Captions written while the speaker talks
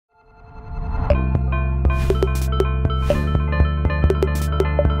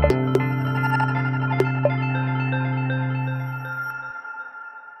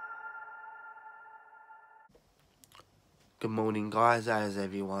guys, how's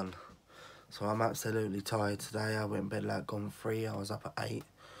everyone? So I'm absolutely tired today. I went to bed like gone 3. I was up at 8.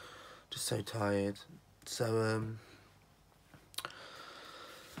 Just so tired. So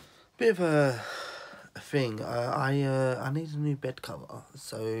bit of a thing. I need a new bed cover.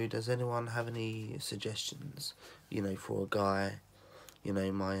 So does anyone have any suggestions? You know, for a guy, you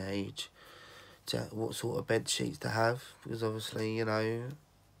know, my age, to what sort of bed sheets to have? Because obviously, you know,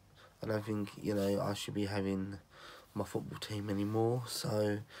 I don't think, you know, I should be having my football team anymore.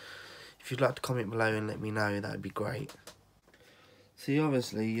 So if you'd like to comment below and let me know, that would be great. See,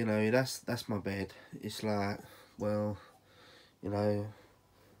 obviously, you know, that's my bed. It's like, well, you know,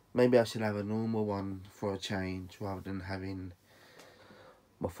 maybe I should have a normal one for a change rather than having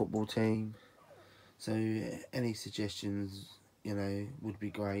my football team. So any suggestions, you know, would be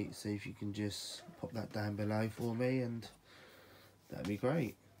great. So if you can just pop that down below for me, and that'd be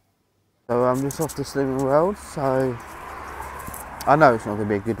great. So I'm just off to Slimming World. So I know it's not going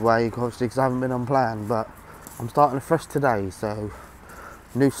to be a good week, obviously, because I haven't been on plan, but I'm starting afresh today. So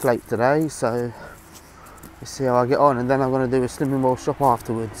new slate today. So let's see how I get on, and then I'm going to do a Slimming World shop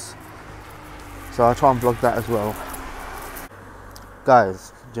afterwards. So I'll try and vlog that as well.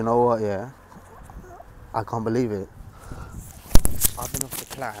 Guys, do you know what, yeah? I can't believe it. I've been off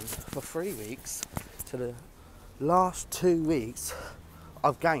the plan for 3 weeks. To the last 2 weeks,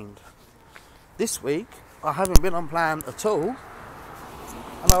 I've gained. This week, I haven't been on plan at all,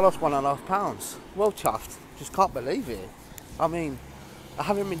 and I lost 1.5 pounds. Well chuffed. Just can't believe it. I mean, I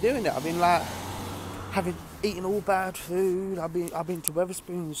haven't been doing it. I've been like, eaten all bad food. I've been to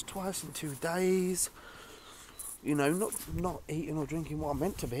Wetherspoons twice in 2 days. You know, not eating or drinking what I'm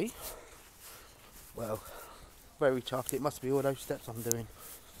meant to be. Well, very chuffed. It must be all those steps I'm doing.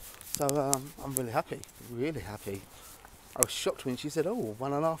 So I'm really happy. Really happy. I was shocked when she said, "Oh,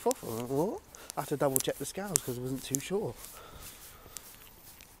 1.5 off." I went, what? I had to double check the scales because I wasn't too sure.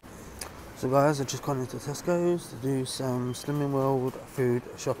 So guys, I've just gone into Tesco's to do some Slimming World food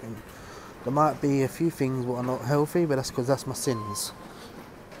shopping. There might be a few things that are not healthy, but that's because that's my sins.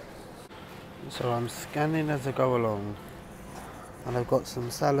 So I'm scanning as I go along, and I've got some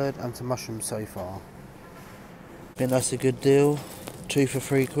salad and some mushrooms so far. I think that's a good deal. 2 for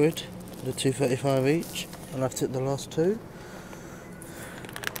 £3, the 2.35 each, and I've took the last 2.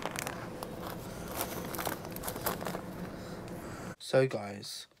 So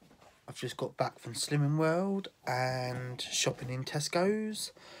guys, I've just got back from Slimming World and shopping in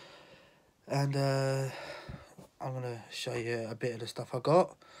Tesco's, and I'm gonna show you a bit of the stuff I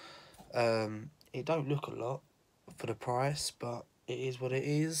got. It don't look a lot for the price, but it is what it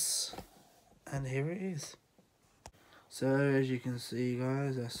is, and here it is. So as you can see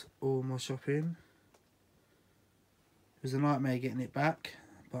guys, that's all my shopping. It was a nightmare getting it back,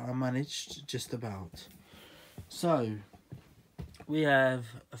 but I managed just about. So we have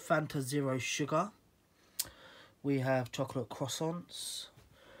a Fanta Zero Sugar, we have chocolate croissants,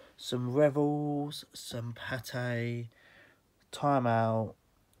 some Revels, some pate, Time Out,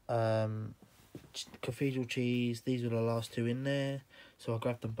 Cathedral cheese. These were the last 2 in there, so I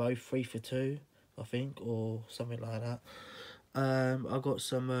grabbed them both, 3 for 2 I think, or something like that. I got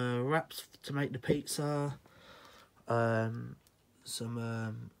some wraps to make the pizza, some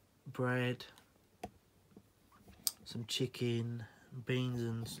bread, some chicken, beans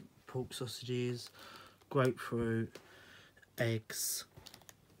and pork sausages, grapefruit, eggs,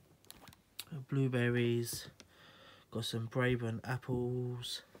 blueberries, got some Braeburn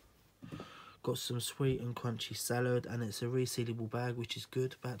apples, got some sweet and crunchy salad, and it's a resealable bag, which is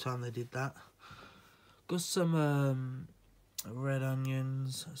good. About time they did that. Got some red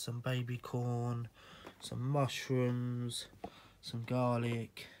onions, some baby corn, some mushrooms, some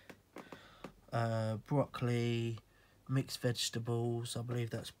garlic, broccoli, mixed vegetables. I believe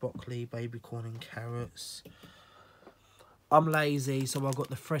that's broccoli, baby corn and carrots. I'm lazy, so I got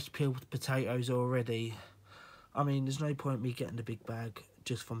the fresh peeled potatoes already. I mean, there's no point me getting the big bag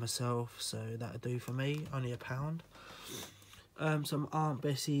just for myself, so that'll do for me. Only £1. Some Aunt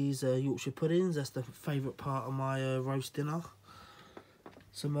Bessie's Yorkshire puddings. That's the favourite part of my roast dinner.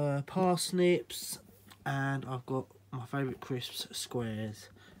 Some parsnips, and I've got my favourite crisps, squares.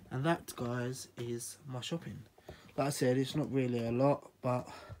 And that, guys, is my shopping. Like I said, it's not really a lot, but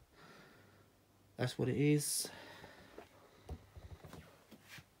that's what it is.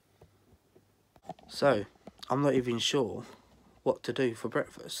 So, I'm not even sure what to do for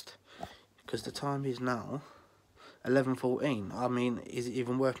breakfast, because the time is now 11:14. I mean, is it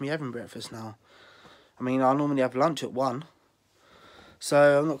even worth me having breakfast now? I mean, I normally have lunch at 1.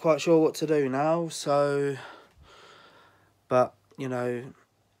 So, I'm not quite sure what to do now. So, but, you know,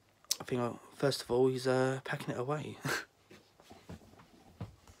 I think first of all, he's packing it away.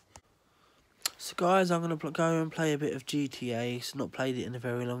 So guys, I'm going to go and play a bit of GTA. It's not played it in a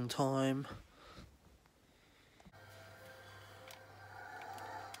very long time.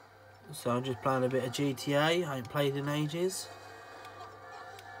 So I'm just playing a bit of GTA. I ain't played in ages.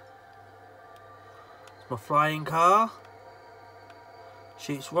 It's my flying car.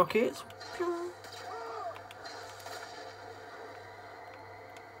 Shoots rockets.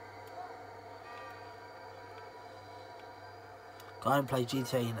 I haven't played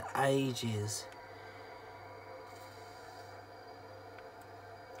GTA in ages.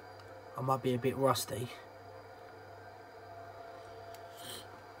 I might be a bit rusty.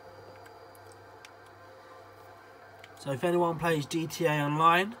 So if anyone plays GTA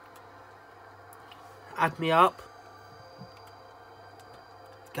Online, add me up.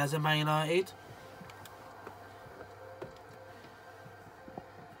 Gazza United.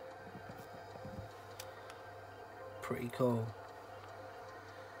 Pretty cool.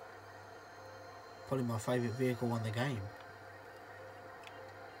 Probably my favourite vehicle on the game.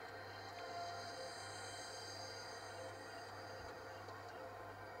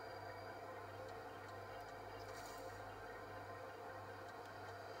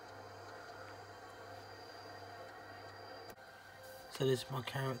 So this is my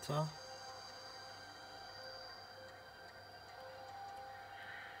character.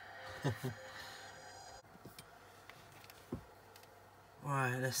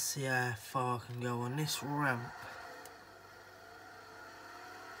 Right, let's see how far I can go on this ramp.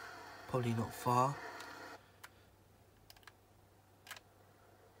 Probably not far.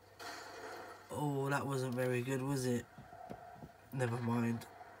 Oh, that wasn't very good, was it? Never mind.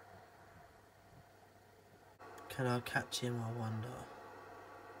 Can I catch him, I wonder?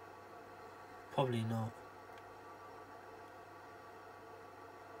 Probably not.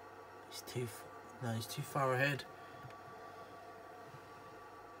 He's too far ahead.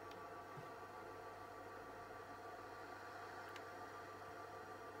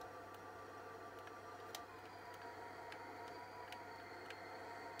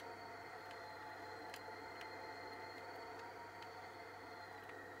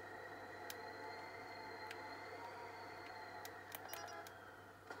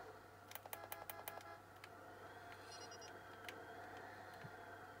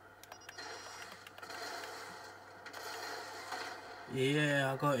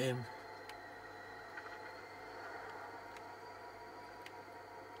 Yeah, I got him.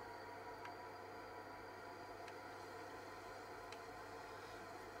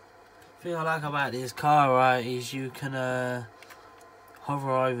 The thing I like about this car, right, is you can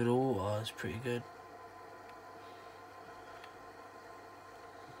hover over the water. It's pretty good.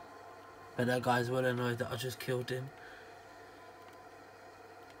 But that guy's well annoyed that I just killed him.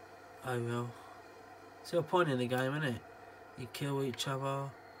 Oh well. It's your point in the game, isn't it? You kill each other.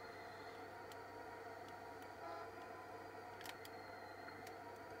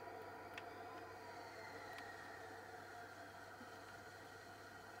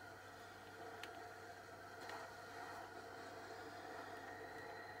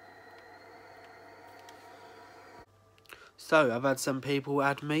 So, I've had some people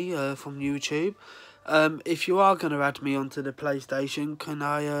add me from YouTube. If you are going to add me onto the PlayStation, can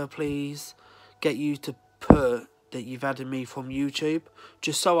I please get you to put that you've added me from YouTube?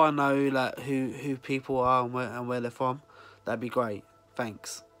 Just so I know like, who people are and where they're from. That'd be great.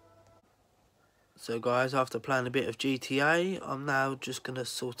 Thanks. So guys, after playing a bit of GTA, I'm now just going to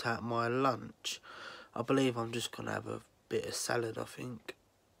sort out my lunch. I believe I'm just going to have a bit of salad, I think.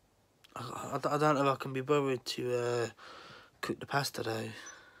 I don't know if I can be bothered to cook the pasta though.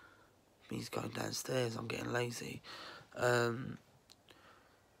 He's going downstairs. I'm getting lazy. I'm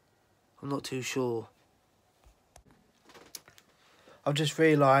not too sure. I've just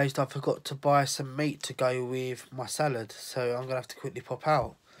realised I forgot to buy some meat to go with my salad, so I'm gonna have to quickly pop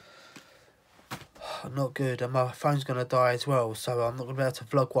out. Not good, and my phone's gonna die as well, so I'm not gonna be able to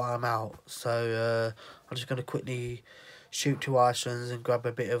vlog while I'm out. So I'm just gonna quickly shoot to Iceland's and grab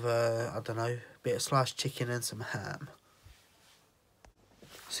a bit of I don't know, bit of sliced chicken and some ham.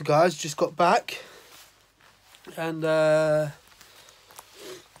 So guys, just got back, and I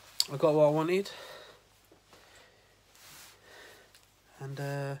got what I wanted,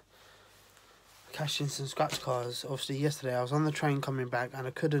 and cashed in some scratch cards. Obviously, yesterday I was on the train coming back, and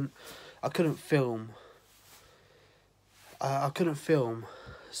I couldn't film. I couldn't film,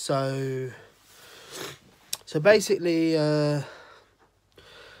 so basically I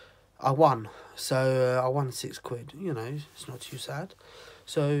won. So I won £6. You know, it's not too sad.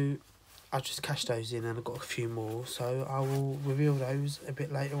 So I just cashed those in and I got a few more. So I will reveal those a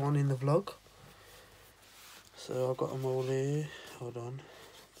bit later on in the vlog. So I've got them all here. Hold on.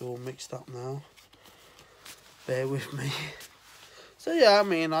 They're all mixed up now. bear with me. So yeah, I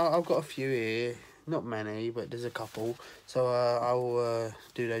mean, I've got a few here, not many, but there's a couple. So I'll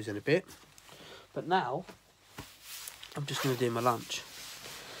do those in a bit. But now, I'm just going to do my lunch.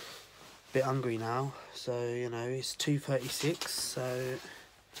 Bit hungry now, so you know, it's 2:36, so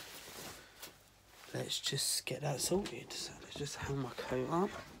let's just get that sorted. So let's just hang my coat up.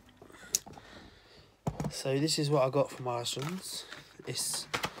 So this is what I got for my rations. This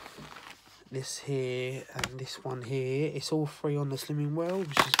here and this one here, it's all free on the Slimming World,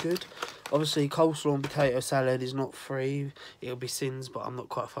 which is good. Obviously coleslaw and potato salad is not free, it'll be sins, but I'm not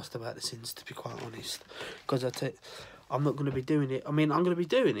quite fussed about the sins, to be quite honest, because I'm not going to be doing it. I mean, I'm going to be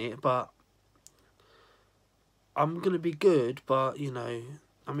doing it, but I'm going to be good, but you know,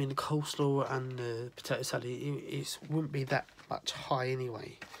 I mean, the coleslaw and the potato salad, it wouldn't be that much high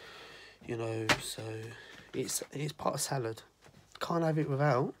anyway, you know, so it's part of salad, can't have it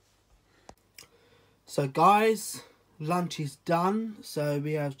without. So guys, lunch is done. So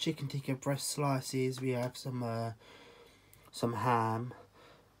we have chicken tikka breast slices, we have some ham,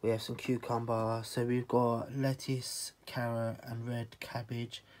 we have some cucumber, so we've got lettuce, carrot and red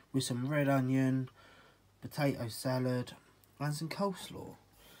cabbage with some red onion, potato salad and some coleslaw.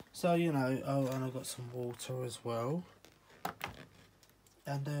 So you know, oh, and I've got some water as well,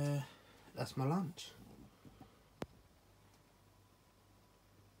 and that's my lunch.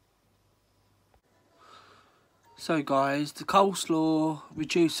 So guys, the coleslaw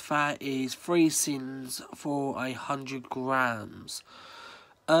reduced fat is 3 sins for 100 grams.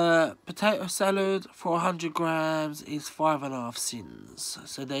 Potato salad for 100 grams is 5.5 sins.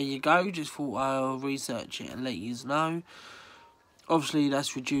 So there you go, just thought I'll research it and let you know. Obviously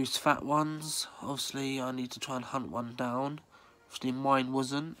that's reduced fat ones. Obviously I need to try and hunt one down. Obviously mine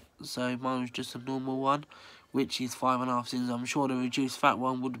wasn't, so mine was just a normal one, which is 5.5 sins. I'm sure the reduced fat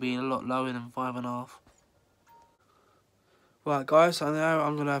one would be a lot lower than 5.5. Right guys, so now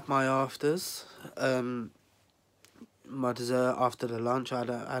I'm going to have my afters, my dessert after the lunch. I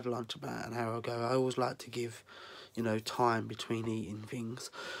had lunch about an hour ago. I always like to give, you know, time between eating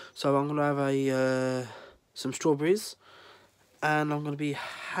things. So I'm going to have some strawberries, and I'm going to be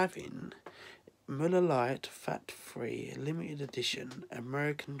having Miller Lite fat-free limited edition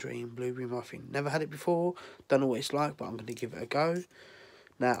American Dream blueberry muffin. Never had it before, don't know what it's like, but I'm going to give it a go.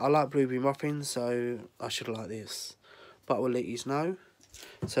 Now I like blueberry muffins, so I should like this. But I will let you know.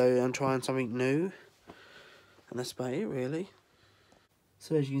 So I'm trying something new, and that's about it really.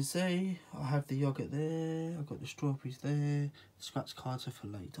 So as you can see, I have the yogurt there, I've got the strawberries there, scratch cards are for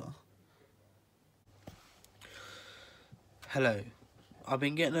later. Hello, I've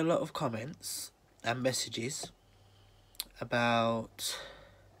been getting a lot of comments and messages about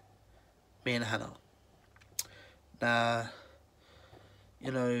me and Hannah. Now,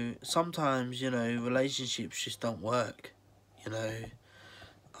 you know, sometimes, you know, relationships just don't work, you know.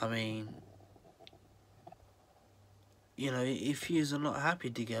 I mean, you know, if you're not happy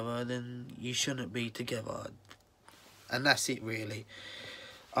together, then you shouldn't be together. And that's it, really.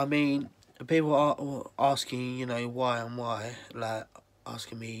 I mean, people are asking, you know, why, like,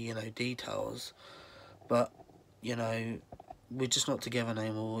 asking me, you know, details. But, you know, we're just not together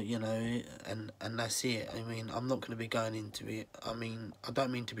anymore, you know, and that's it. I mean, I'm not going to be going into it. I mean, I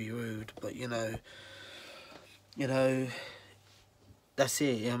don't mean to be rude, but, you know, that's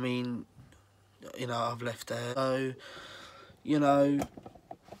it. I mean, you know, I've left her. So, you know,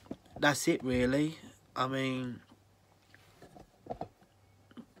 that's it, really. I mean,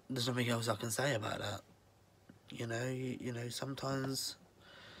 there's nothing else I can say about that. You know, sometimes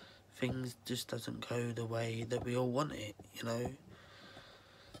things just doesn't go the way that we all want it, you know.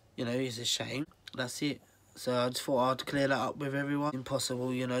 You know, it's a shame. That's it. So I just thought I'd clear that up with everyone.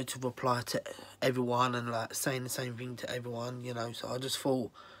 Impossible, you know, to reply to everyone and like saying the same thing to everyone, you know. So I just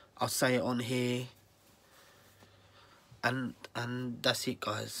thought I'll say it on here. And that's it,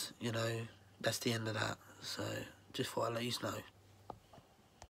 guys. You know, that's the end of that. So just thought I'd let you know.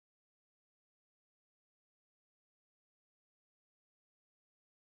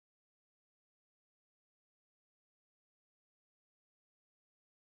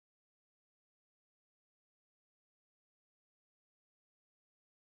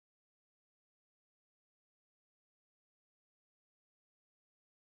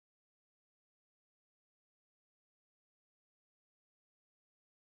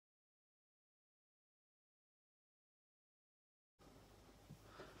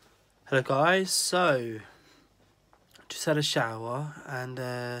 Hello guys, so just had a shower and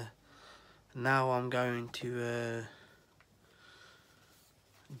now I'm going to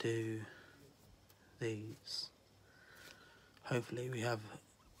do these. Hopefully we have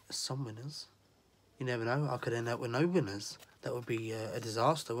some winners. You never know, I could end up with no winners. That would be a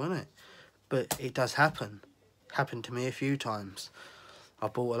disaster, wouldn't it? But it does happen. Happened to me a few times. I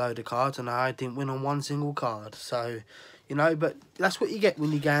bought a load of cards and I didn't win on one single card. So, you know, but that's what you get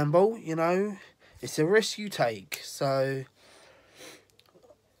when you gamble, you know. It's a risk you take. So,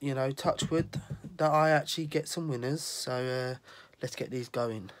 you know, touch wood that I actually get some winners. So, let's get these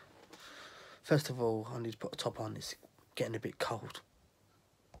going. First of all, I need to put a top on. It's getting a bit cold.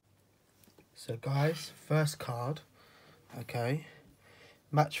 So, guys, first card. Okay.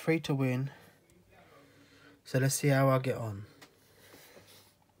 Match 3 to win. So, let's see how I get on.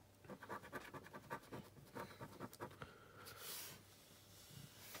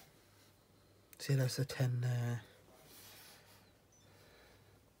 See, that's a 10 there.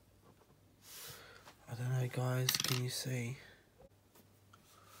 I don't know, guys. Can you see?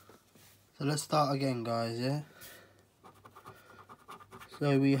 So let's start again, guys, yeah?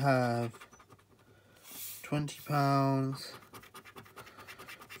 So we have £20,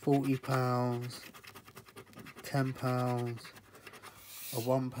 £40, £10, a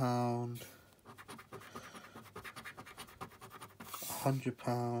 £1,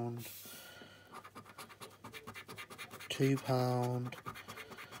 £100, £2,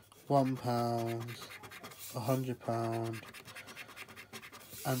 £1, £100,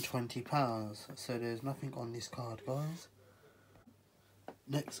 and £20. So there's nothing on this card, guys.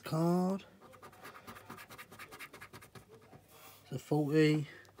 Next card. So 40,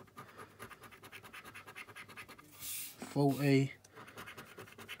 40,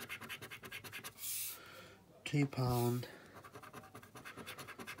 £2,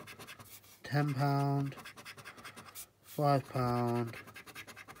 £10, £5,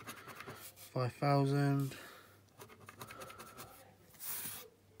 5,000.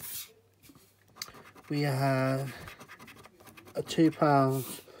 We have a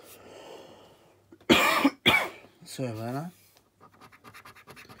 £2. Sorry about that.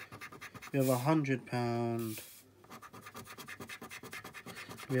 We have £100.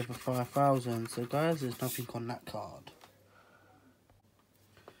 We have a 5,000. So guys, there's nothing on that card.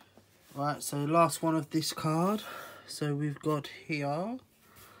 Right, so last one of this card. So we've got here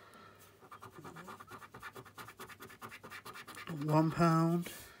 £1,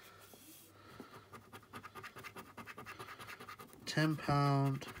 £10,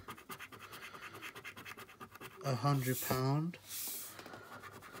 £100,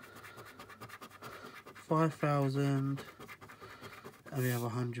 5,000, and we have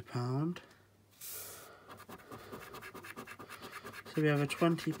 £100. So we have a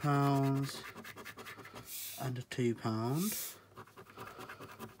 £20 and a £2.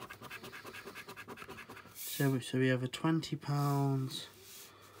 So we have a £20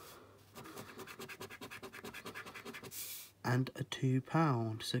 and a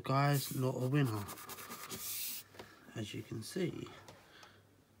 £2. So guys, not a winner, as you can see.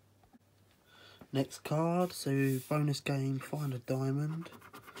 Next card, so bonus game, find a diamond.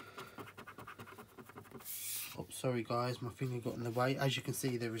 Oh, sorry guys, my finger got in the way. As you can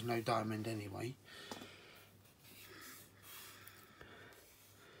see, there is no diamond anyway.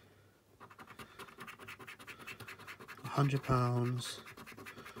 £100,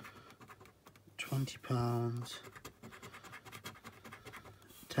 £20,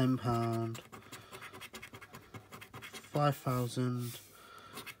 £10, 5,000,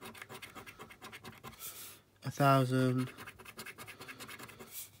 1,000,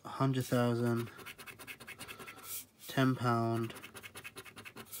 100,000, £10,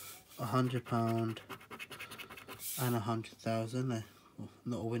 £100, and 100,000.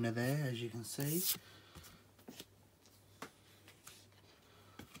 Not a winner there, as you can see.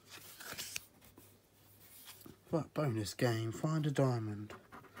 But bonus game, find a diamond.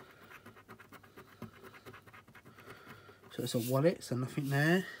 So it's a wallet, so nothing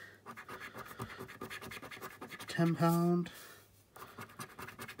there. £10,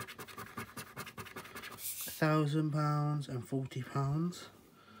 £1,000 and £40.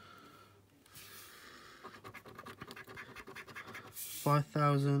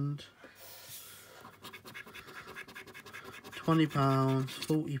 5,000, £20,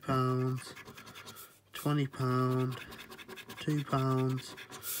 £40, £20, £2,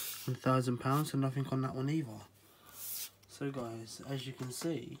 and £1,000, so nothing on that one either. So guys, as you can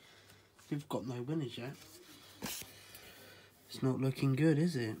see, we've got no winners yet. It's not looking good,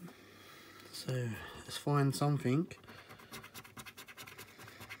 is it? So let's find something.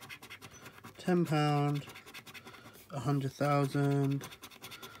 £10, 100,000,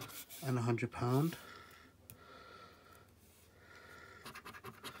 and £100.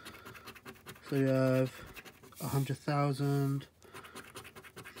 So you have 100,000,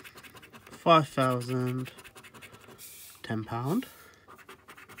 £5,000, £10.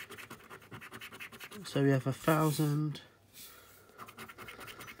 So we have 1,000,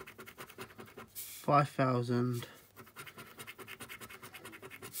 5,000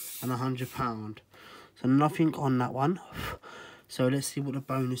 and £100. So nothing on that one. So let's see what the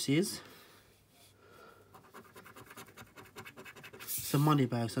bonus is. It's a money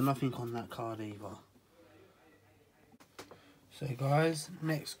bag, so nothing on that card either. So guys,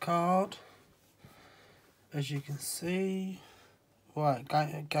 next card, as you can see, right,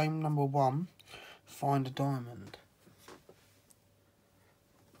 game number 1, find a diamond.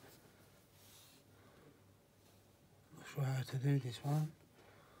 Not sure how to do this one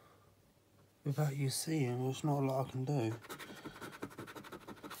without you seeing. Well, it's not a lot I can do.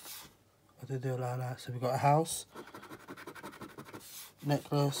 I do it like that. So we've got a house,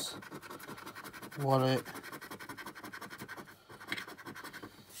 necklace, wallet,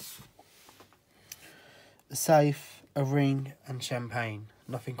 a safe, a ring and champagne.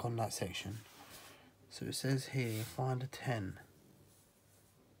 Nothing on that section. So it says here, find a 10.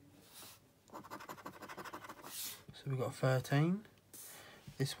 So we've got 13.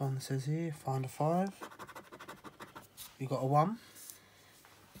 This one says here, find a 5. We've got a 1.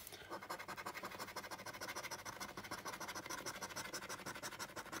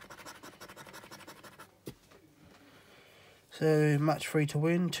 So match 3 to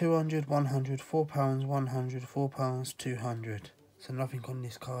win, 200, 100, £4, 100, £4, 200. So nothing on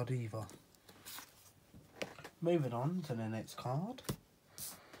this card either. Moving on to the next card.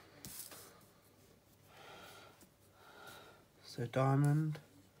 So diamond.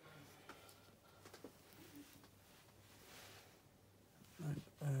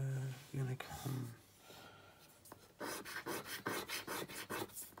 We're gonna come.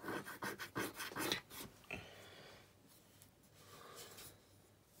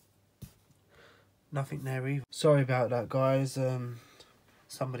 Nothing there either. Sorry about that, guys.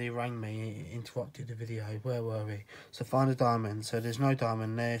 Somebody rang me, interrupted the video. Where were we? So find a diamond. So there's no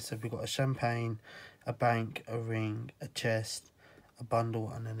diamond there. So we've got a champagne, a bank, a ring, a chest, a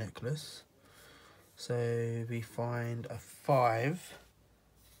bundle and a necklace. So we find a 5.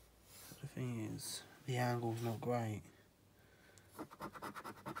 The thing is, the angle's not great.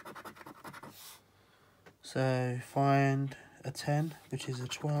 So find a 10, which is a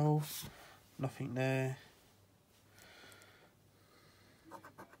 12. Nothing there.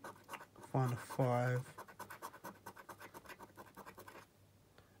 Find a 5.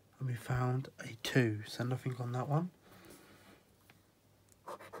 And we found a 2, so nothing on that one.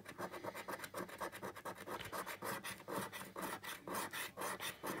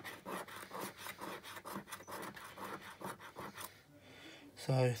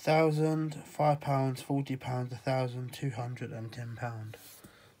 So £1,000, £5, £40, £1,000, £200 and £10.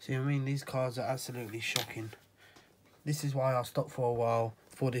 See what I mean? These cards are absolutely shocking. This is why I stopped for a while,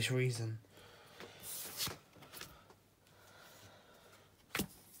 for this reason.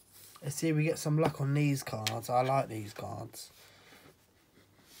 Let's see if we get some luck on these cards. I like these cards.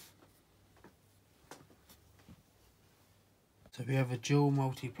 So we have a dual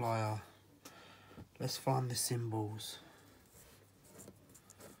multiplier. Let's find the symbols.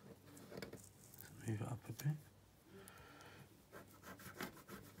 Move it up a bit.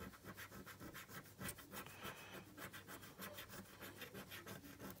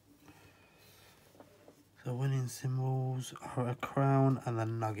 The winning symbols are a crown and a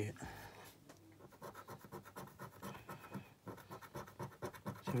nugget.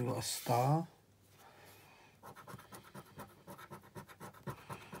 So we've got a star.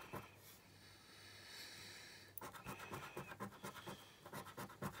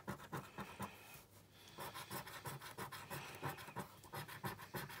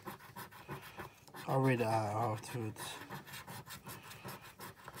 I'll read it out afterwards.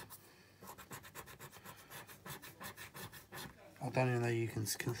 I don't even know you can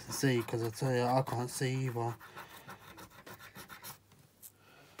see, because I tell you, I can't see either.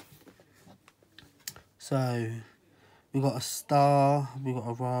 So, we've got a star, we've got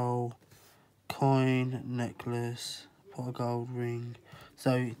a roll, coin, necklace, pot of gold, ring.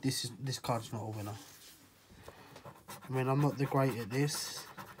 So, this card's not a winner. I mean, I'm not the great at this,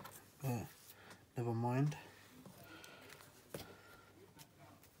 but never mind.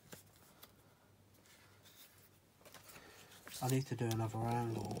 I need to do another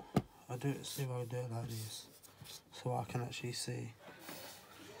angle. I'll do it, see if I can do it like this, so I can actually see.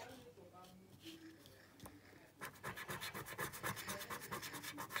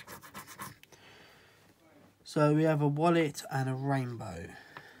 So we have a wallet and a rainbow.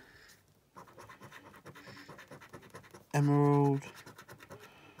 Emerald.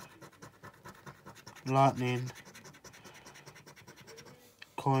 lightning,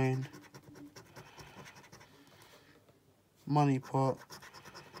 coin, money pot,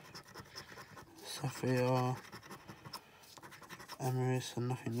 sapphire, amethyst and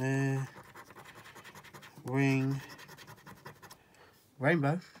nothing there, ring,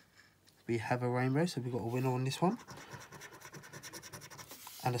 rainbow. We have a rainbow, so we've got a winner on this one,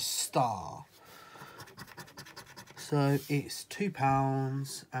 and a star. So it's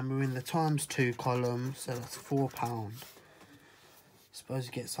 £2, and we're in the ×2 column, so that's £4. Suppose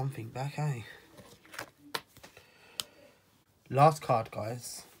you get something back, eh? Last card,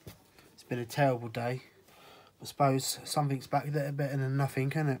 guys. It's been a terrible day. I suppose something's back there better than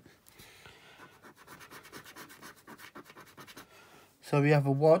nothing, isn't it? So we have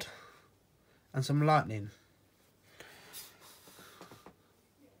a wad and some lightning.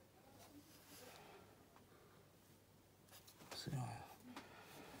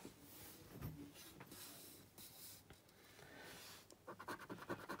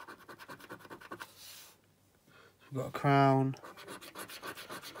 We've got a crown.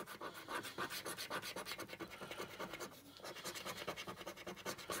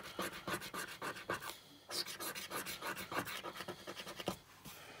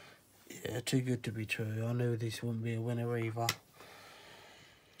 Yeah, too good to be true. I knew this wouldn't be a winner either.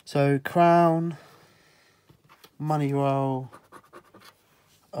 So, crown, money roll,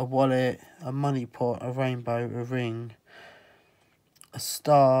 a wallet, a money pot, a rainbow, a ring, a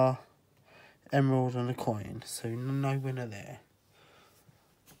star, emerald and a coin. So no winner there.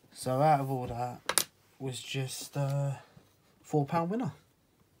 So out of all that was just £4 winner.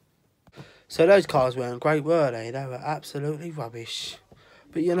 So those cards weren't great, were they? They were absolutely rubbish.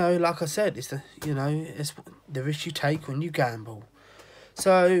 But you know, like I said, it's it's the risk you take when you gamble.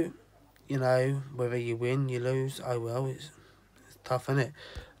 So, you know, whether you win, you lose, oh well, it's tough, isn't it?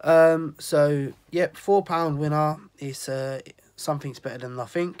 So yep, £4 winner. It's something's better than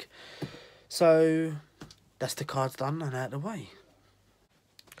nothing. So that's the cards done and out of the way.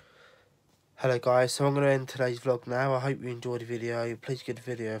 Hello guys, so I'm going to end today's vlog now. I hope you enjoyed the video. Please give the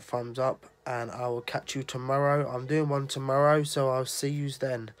video a thumbs up and I will catch you tomorrow. I'm doing one tomorrow, so I'll see you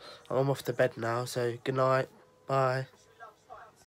then. I'm off to bed now, so good night. Bye.